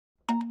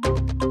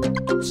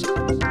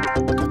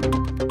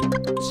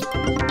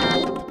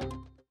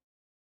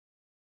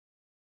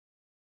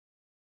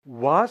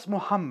Was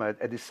Muhammad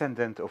a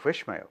descendant of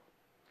Ishmael?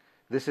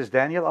 This is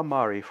Daniel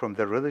Amari from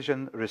the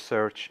Religion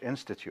Research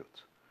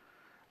Institute.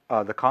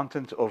 The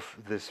content of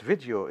this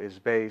video is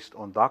based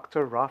on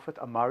Dr. Rafat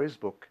Amari's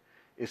book,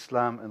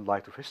 Islam in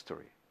Light of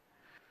History.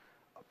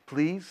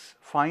 Please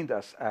find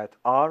us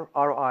at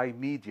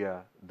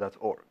rrimedia.org.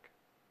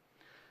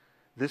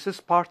 This is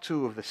part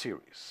 2 of the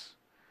series.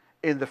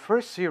 In the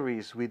first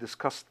series, we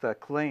discussed the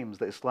claims,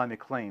 the Islamic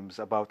claims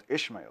about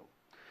Ishmael.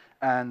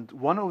 And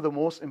one of the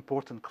most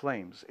important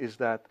claims is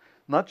that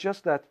not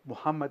just that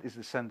Muhammad is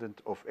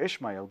descendant of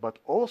Ishmael, but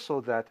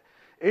also that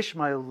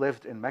Ishmael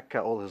lived in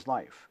Mecca all his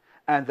life,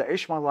 and the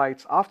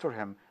Ishmaelites after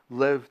him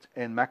lived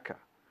in Mecca.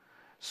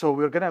 So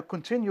we're going to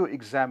continue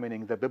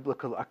examining the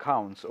biblical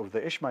accounts of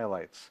the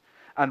Ishmaelites.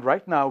 And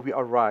right now we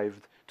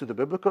arrived to the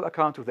biblical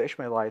account of the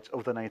Ishmaelites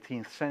of the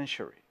 19th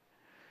century.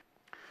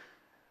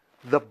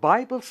 The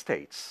Bible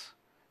states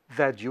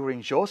that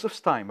during Joseph's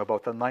time,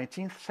 about the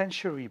 19th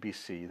century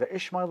BC, the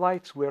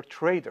Ishmaelites were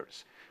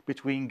traders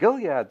between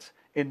Gilead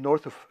in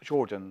north of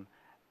Jordan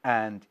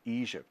and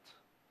Egypt.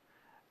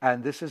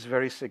 And this is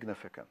very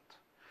significant.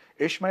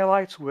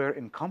 Ishmaelites were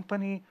in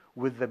company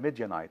with the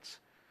Midianites.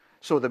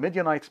 So the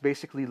Midianites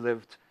basically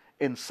lived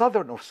in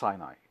southern of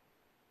Sinai,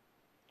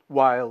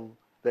 while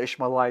the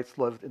Ishmaelites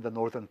lived in the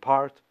northern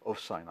part of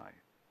Sinai.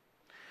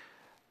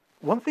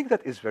 One thing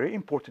that is very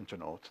important to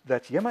note,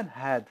 that Yemen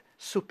had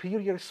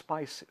superior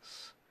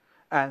spices,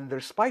 and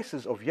the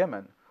spices of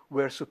Yemen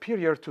were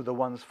superior to the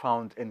ones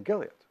found in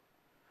Gilead.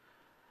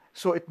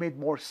 So it made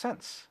more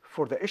sense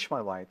for the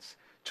Ishmaelites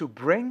to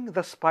bring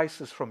the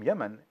spices from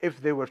Yemen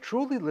if they were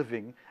truly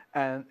living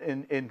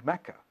in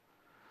Mecca.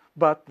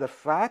 But the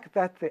fact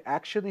that they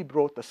actually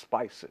brought the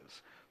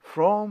spices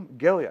from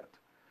Gilead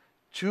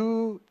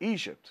to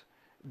Egypt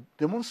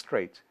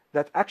demonstrate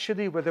that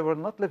actually they were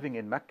not living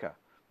in Mecca,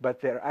 but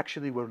they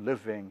actually were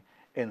living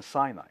in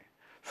Sinai.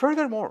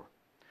 Furthermore,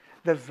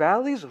 the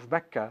valleys of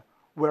Mecca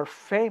were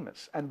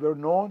famous and were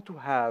known to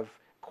have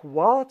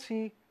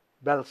quality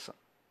balsam.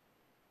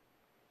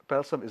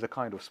 Balsam is a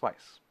kind of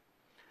spice.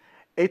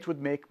 It would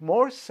make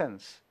more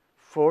sense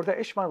for the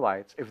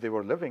Ishmaelites, if they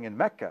were living in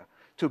Mecca,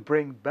 to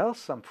bring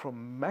balsam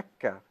from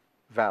Mecca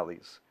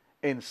valleys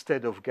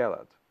instead of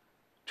Gilead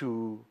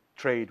to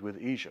trade with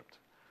Egypt.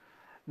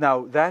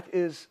 Now, that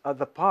is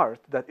the part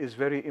that is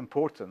very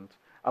important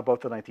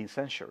about the 19th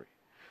century.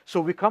 So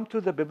we come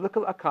to the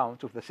biblical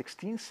account of the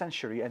 16th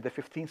century and the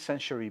 15th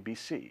century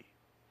BC.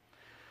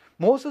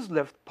 Moses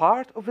lived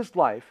part of his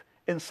life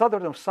in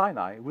southern of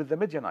Sinai with the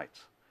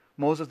Midianites.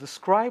 Moses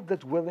described the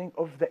dwelling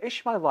of the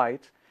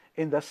Ishmaelites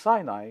in the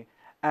Sinai,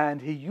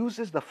 and he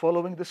uses the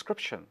following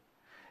description.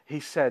 He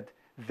said,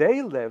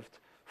 they lived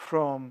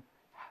from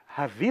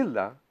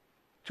Havilah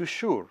to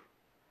Shur.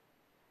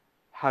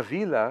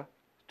 Havilah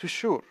to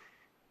Shur.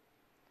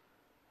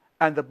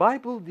 And the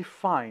Bible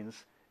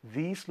defines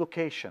these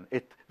locations.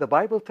 The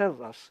Bible tells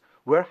us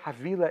where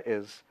Havilah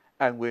is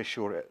and where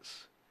Shur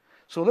is.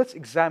 So let's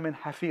examine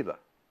Havilah.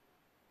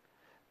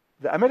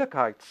 The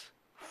Amalekites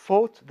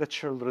fought the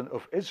children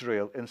of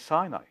Israel in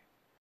Sinai.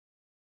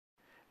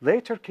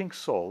 Later, King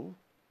Saul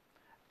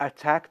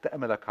attacked the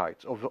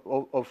Amalekites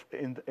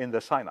in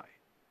the Sinai.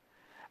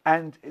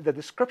 And the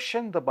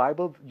description the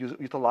Bible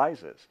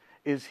utilizes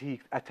is he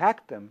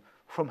attacked them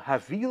from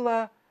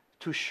Havilah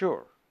to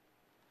Shur.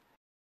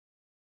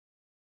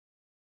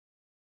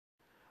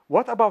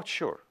 What about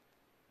Shur?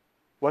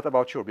 What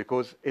about Shur?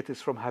 Because it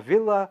is from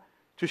Havilah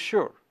to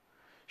Shur.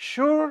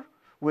 Shur,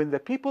 when the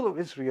people of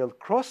Israel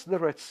crossed the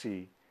Red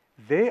Sea,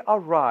 they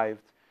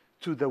arrived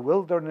to the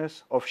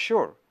wilderness of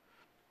Shur.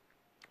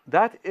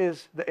 That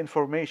is the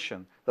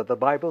information that the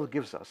Bible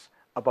gives us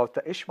about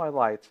the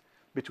Ishmaelites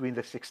between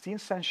the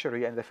 16th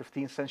century and the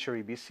 15th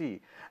century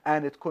BC.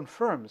 And it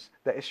confirms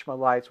the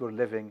Ishmaelites were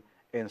living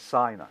in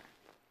Sinai.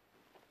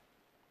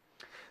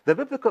 The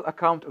biblical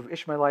account of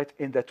Ishmaelites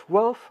in the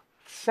 12th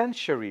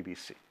century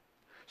BC.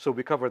 So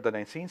we covered the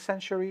 19th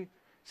century,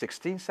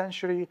 16th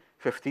century,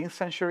 15th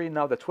century,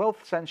 now the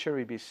 12th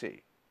century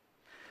BC.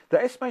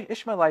 The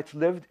Ishmaelites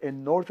lived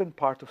in northern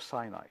part of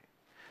Sinai.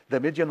 The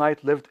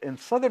Midianites lived in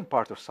southern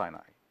part of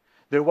Sinai.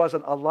 There was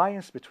an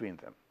alliance between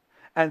them.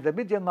 And the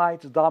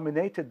Midianites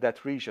dominated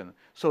that region,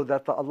 so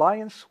that the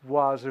alliance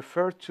was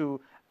referred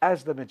to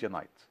as the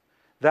Midianites.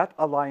 That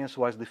alliance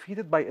was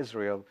defeated by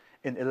Israel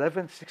in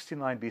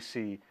 1169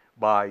 BC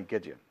by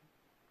Gideon.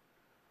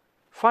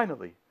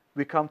 Finally,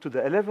 we come to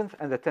the 11th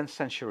and the 10th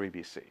century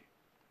BC.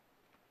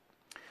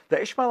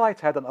 The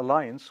Ishmaelites had an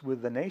alliance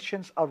with the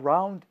nations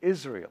around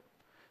Israel,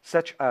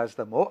 such as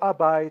the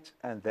Moabites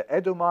and the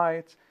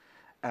Edomites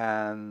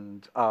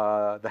and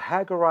the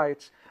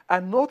Hagarites.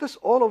 And notice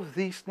all of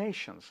these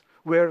nations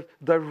were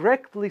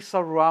directly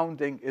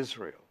surrounding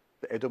Israel.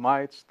 The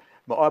Edomites,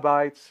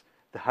 Moabites,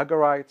 the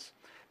Hagarites.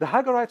 The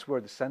Hagarites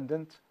were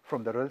descendant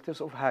from the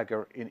relatives of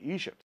Hagar in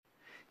Egypt.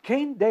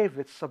 King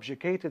David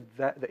subjugated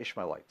the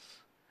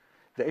Ishmaelites.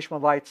 The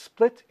Ishmaelites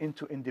split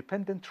into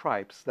independent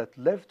tribes that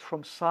lived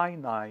from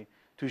Sinai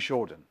to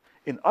Jordan.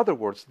 In other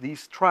words,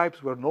 these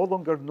tribes were no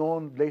longer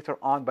known later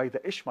on by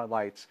the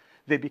Ishmaelites.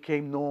 They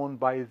became known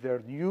by their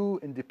new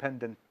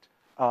independent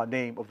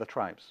name of the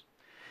tribes.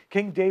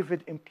 King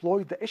David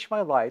employed the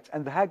Ishmaelites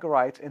and the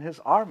Hagarites in his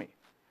army.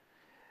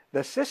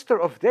 The sister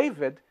of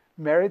David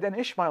married an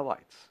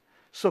Ishmaelite.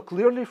 So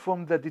clearly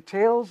from the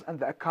details and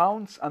the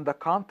accounts and the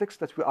context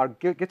that we are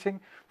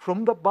getting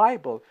from the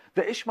Bible,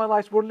 the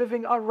Ishmaelites were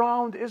living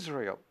around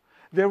Israel.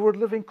 They were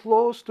living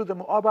close to the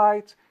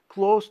Moabites,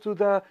 close to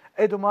the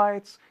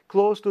Edomites,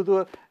 close to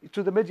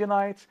the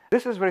Midianites.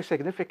 This is very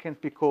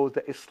significant because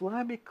the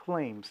Islamic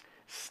claims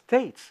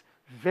states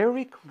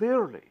very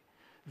clearly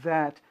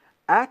that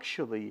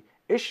actually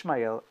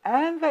Ishmael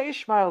and the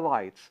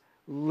Ishmaelites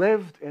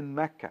lived in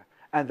Mecca,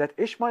 and that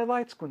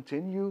Ishmaelites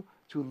continue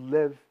to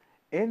live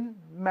in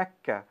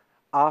Mecca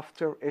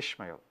after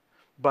Ishmael.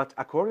 But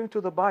according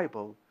to the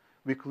Bible,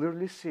 we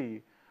clearly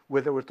see,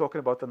 whether we're talking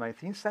about the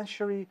 19th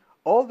century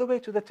all the way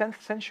to the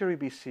 10th century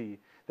BC,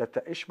 that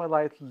the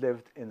Ishmaelites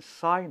lived in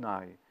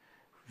Sinai,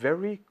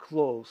 very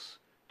close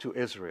to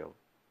Israel.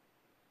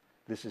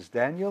 This is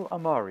Daniel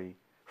Amari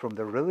from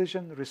the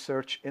Religion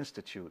Research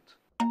Institute.